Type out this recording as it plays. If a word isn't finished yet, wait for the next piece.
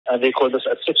and they called us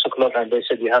at 6 o'clock, and they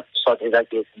said you have to start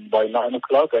evacuating by 9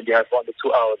 o'clock, and you have only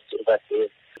 2 hours to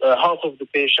evacuate. Half of the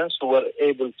patients who were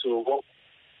able to walk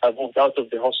have moved out of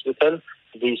the hospital.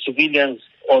 The civilians,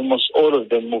 almost all of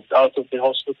them, moved out of the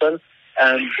hospital,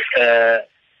 and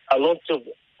a lot of,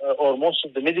 or most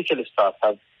of the medical staff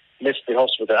have left the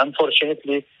hospital.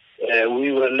 Unfortunately,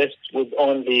 we were left with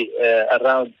only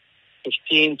around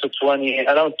 15 to 20,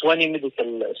 around 20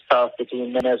 medical staff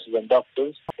between nurses and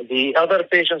doctors. The other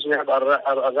patients, we have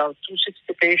around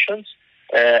 260 patients.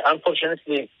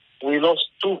 Unfortunately, we lost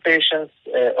 2 patients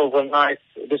overnight,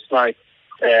 this night.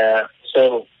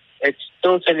 So it's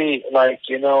totally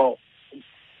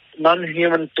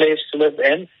non-human place to live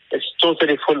in. It's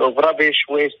totally full of rubbish,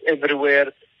 waste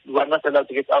everywhere. We are not allowed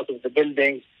to get out of the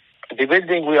building. The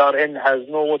building we are in has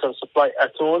no water supply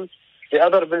at all. The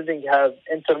other building has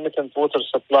intermittent water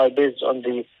supply based on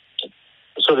the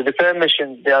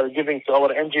permission they are giving to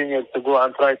our engineers to go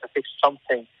and try to fix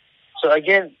something. So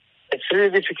again, it's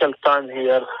really difficult time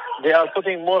here. They are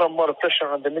putting more and more pressure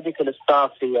on the medical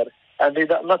staff here, and they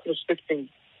are not respecting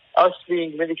us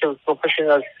being medical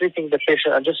professionals, treating the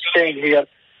patient and just staying here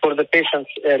for the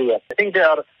patient's area. I think they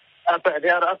are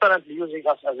apparently using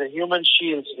us as a human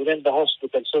shield within the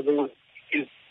hospital, so they will